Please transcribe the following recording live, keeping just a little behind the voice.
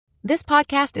This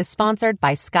podcast is sponsored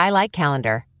by Skylight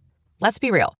Calendar. Let's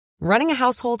be real. Running a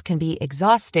household can be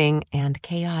exhausting and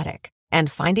chaotic.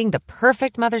 And finding the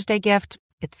perfect Mother's Day gift,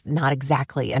 it's not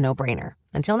exactly a no-brainer.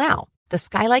 Until now. The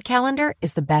Skylight Calendar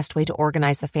is the best way to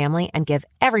organize the family and give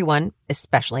everyone,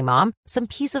 especially mom, some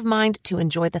peace of mind to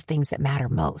enjoy the things that matter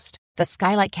most. The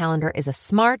Skylight Calendar is a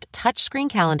smart, touchscreen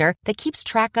calendar that keeps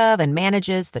track of and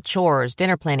manages the chores,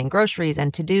 dinner planning, groceries,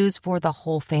 and to-dos for the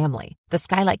whole family. The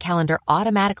Skylight Calendar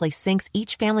automatically syncs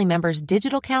each family member's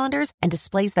digital calendars and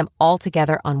displays them all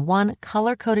together on one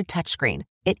color-coded touchscreen.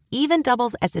 It even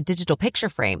doubles as a digital picture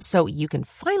frame, so you can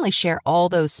finally share all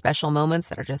those special moments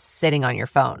that are just sitting on your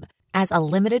phone. As a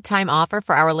limited-time offer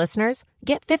for our listeners,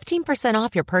 get 15%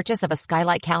 off your purchase of a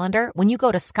Skylight Calendar when you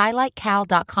go to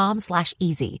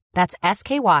skylightcal.com/easy. That's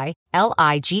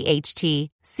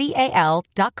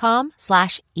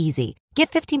SKYLIGHTCAL.com/easy. Get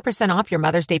 15% off your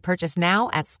Mother's Day purchase now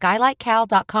at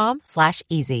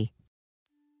skylightcal.com/easy.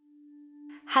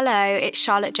 Hello, it's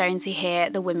Charlotte Jonesy here,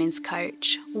 the Women's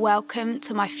Coach. Welcome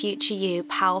to my Future You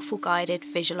Powerful Guided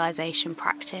Visualization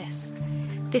Practice.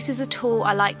 This is a tool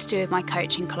I like to do with my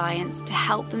coaching clients to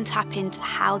help them tap into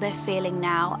how they're feeling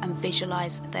now and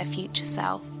visualize their future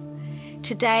self.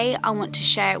 Today, I want to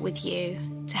share it with you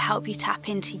to help you tap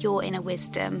into your inner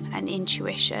wisdom and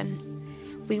intuition.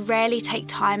 We rarely take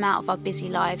time out of our busy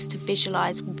lives to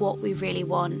visualize what we really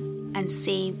want and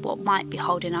see what might be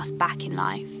holding us back in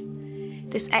life.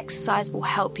 This exercise will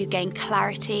help you gain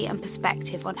clarity and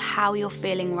perspective on how you're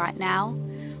feeling right now,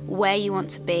 where you want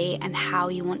to be, and how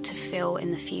you want to feel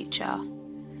in the future.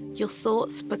 Your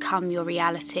thoughts become your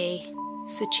reality,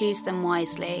 so choose them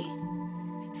wisely.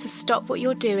 So stop what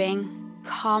you're doing,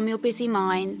 calm your busy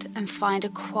mind, and find a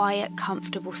quiet,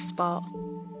 comfortable spot.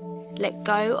 Let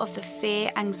go of the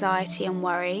fear, anxiety, and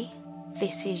worry.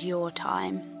 This is your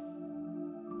time.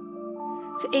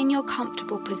 So in your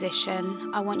comfortable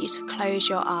position, I want you to close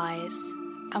your eyes,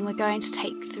 and we're going to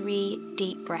take 3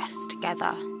 deep breaths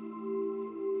together.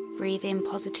 Breathe in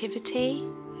positivity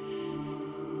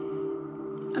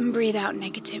and breathe out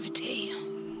negativity.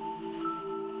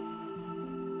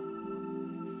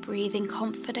 Breathe in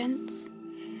confidence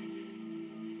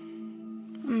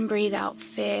and breathe out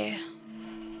fear.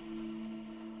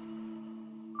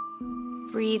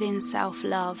 Breathe in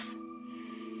self-love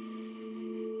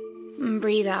and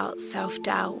breathe out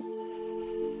self-doubt.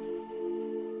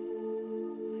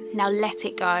 Now let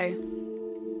it go.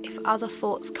 If other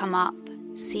thoughts come up,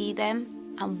 see them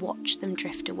and watch them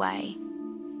drift away.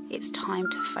 It's time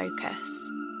to focus.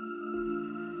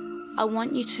 I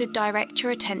want you to direct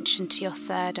your attention to your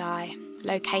third eye,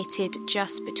 located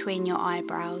just between your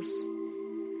eyebrows.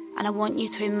 And I want you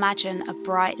to imagine a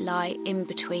bright light in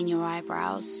between your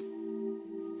eyebrows.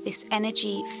 This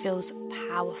energy feels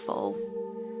powerful,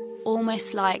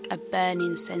 almost like a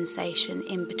burning sensation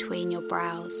in between your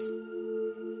brows.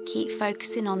 Keep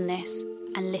focusing on this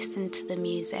and listen to the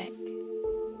music.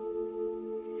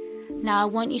 Now I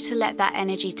want you to let that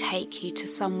energy take you to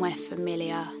somewhere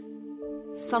familiar,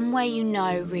 somewhere you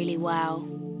know really well.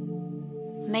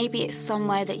 Maybe it's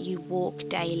somewhere that you walk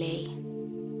daily.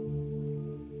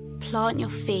 Plant your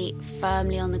feet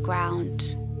firmly on the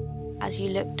ground as you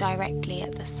look directly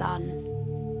at the sun.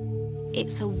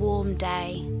 It's a warm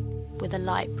day with a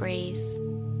light breeze.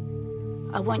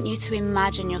 I want you to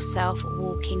imagine yourself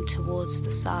walking towards the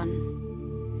sun,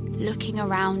 looking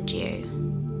around you.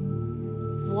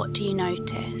 What do you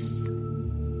notice?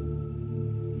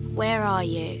 Where are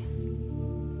you?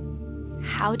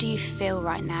 How do you feel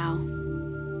right now?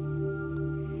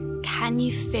 Can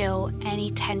you feel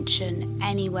any tension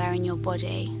anywhere in your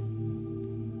body?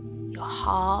 Your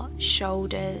heart,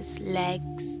 shoulders,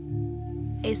 legs?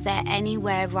 Is there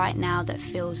anywhere right now that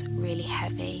feels really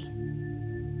heavy?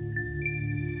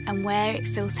 And where it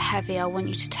feels heavy, I want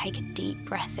you to take a deep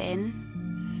breath in.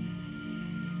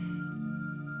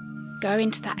 Go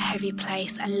into that heavy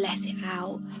place and let it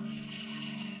out.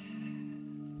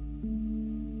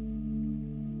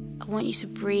 I want you to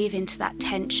breathe into that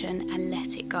tension and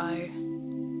let it go.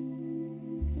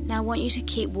 Now I want you to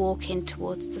keep walking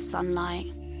towards the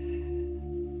sunlight.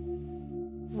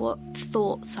 What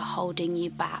thoughts are holding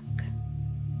you back?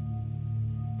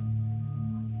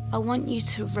 I want you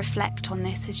to reflect on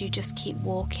this as you just keep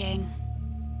walking.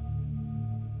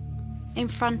 In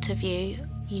front of you,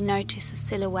 you notice a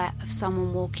silhouette of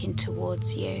someone walking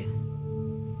towards you.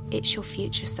 It's your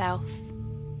future self.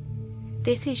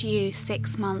 This is you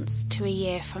 6 months to a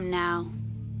year from now.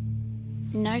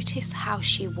 Notice how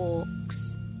she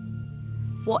walks.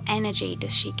 What energy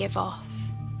does she give off?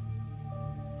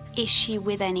 Is she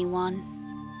with anyone?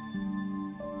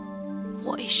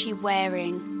 What is she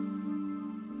wearing?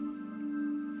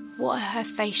 What are her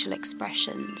facial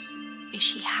expressions? Is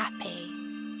she happy?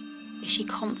 Is she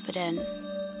confident?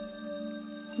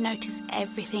 Notice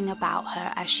everything about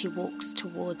her as she walks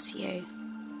towards you.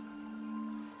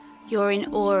 You're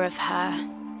in awe of her.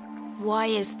 Why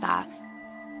is that?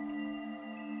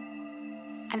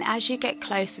 And as you get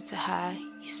closer to her,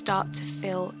 you start to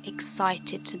feel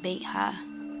excited to meet her.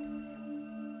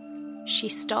 She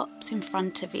stops in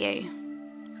front of you,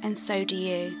 and so do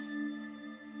you.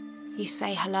 You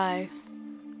say hello.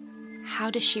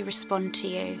 How does she respond to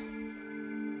you?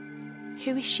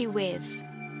 Who is she with?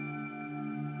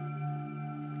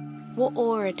 What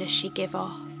aura does she give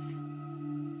off?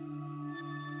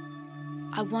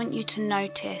 I want you to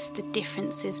notice the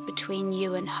differences between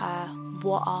you and her.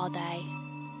 What are they?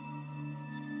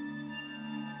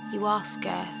 You ask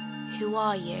her, who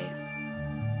are you?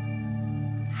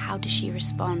 How does she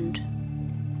respond?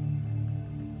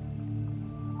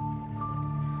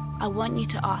 I want you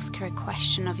to ask her a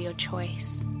question of your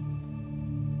choice.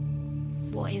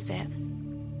 What is it?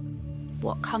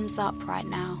 What comes up right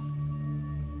now?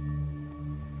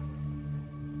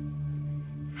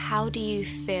 How do you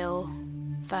feel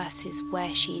versus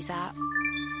where she's at?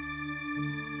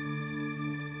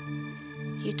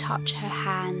 You touch her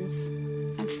hands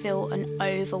and feel an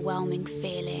overwhelming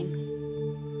feeling.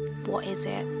 What is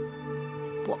it?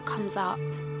 What comes up?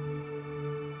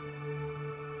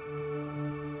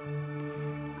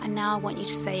 And now I want you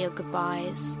to say your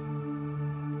goodbyes.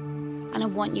 And I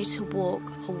want you to walk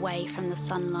away from the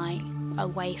sunlight,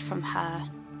 away from her,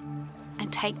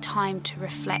 and take time to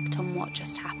reflect on what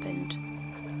just happened.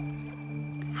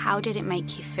 How did it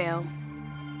make you feel?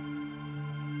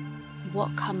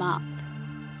 What come up?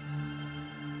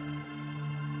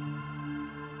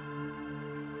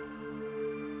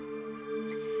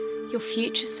 Your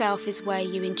future self is where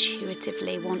you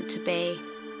intuitively want to be.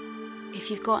 If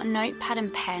you've got a notepad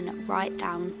and pen, write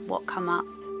down what come up.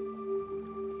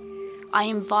 I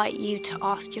invite you to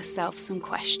ask yourself some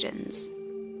questions.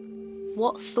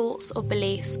 What thoughts or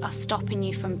beliefs are stopping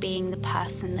you from being the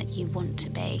person that you want to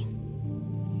be?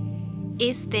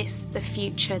 Is this the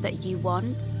future that you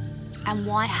want? And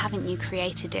why haven't you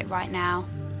created it right now?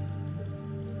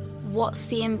 What's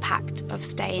the impact of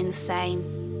staying the same?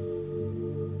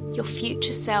 Your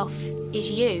future self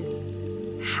is you.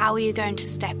 How are you going to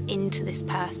step into this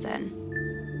person?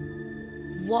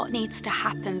 What needs to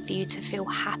happen for you to feel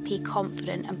happy,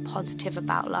 confident, and positive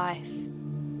about life?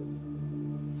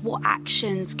 What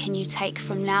actions can you take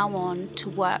from now on to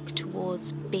work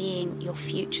towards being your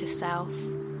future self?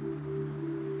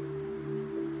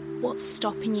 What's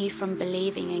stopping you from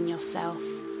believing in yourself?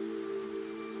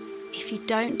 If you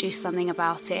don't do something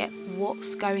about it,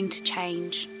 what's going to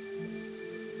change?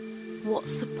 What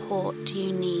support do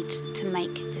you need to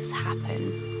make this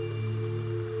happen?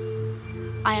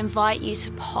 I invite you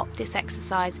to pop this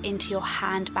exercise into your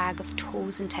handbag of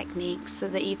tools and techniques so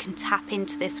that you can tap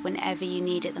into this whenever you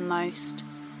need it the most.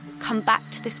 Come back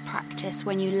to this practice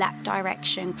when you lack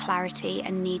direction, clarity,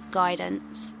 and need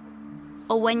guidance,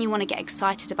 or when you want to get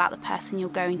excited about the person you're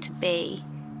going to be.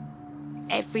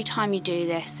 Every time you do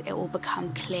this, it will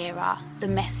become clearer. The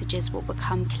messages will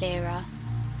become clearer.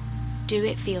 Do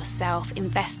it for yourself.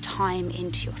 Invest time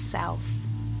into yourself.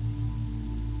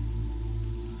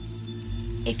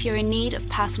 If you're in need of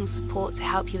personal support to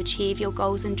help you achieve your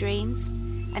goals and dreams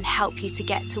and help you to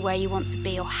get to where you want to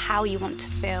be or how you want to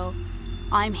feel,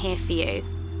 I'm here for you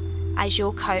as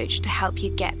your coach to help you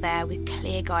get there with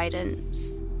clear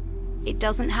guidance. It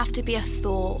doesn't have to be a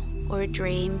thought or a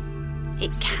dream.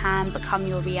 It can become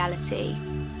your reality.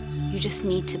 You just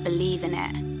need to believe in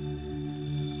it.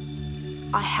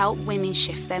 I help women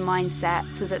shift their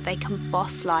mindset so that they can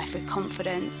boss life with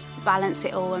confidence, balance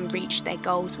it all, and reach their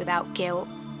goals without guilt.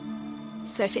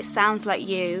 So if it sounds like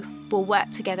you, we'll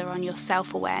work together on your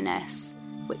self-awareness,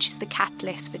 which is the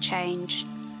catalyst for change.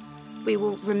 We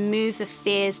will remove the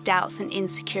fears, doubts, and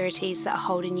insecurities that are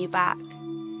holding you back.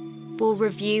 We'll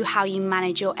review how you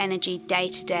manage your energy day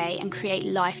to day and create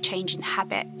life-changing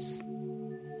habits.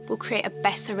 We'll create a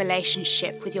better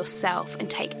relationship with yourself and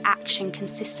take action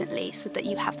consistently so that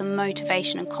you have the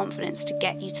motivation and confidence to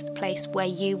get you to the place where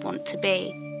you want to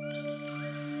be.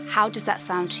 How does that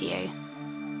sound to you?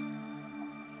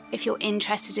 If you're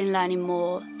interested in learning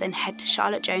more, then head to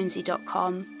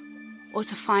charlottejonesy.com, or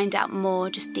to find out more,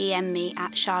 just DM me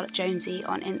at charlottejonesy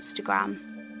on Instagram.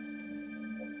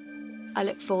 I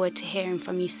look forward to hearing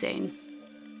from you soon.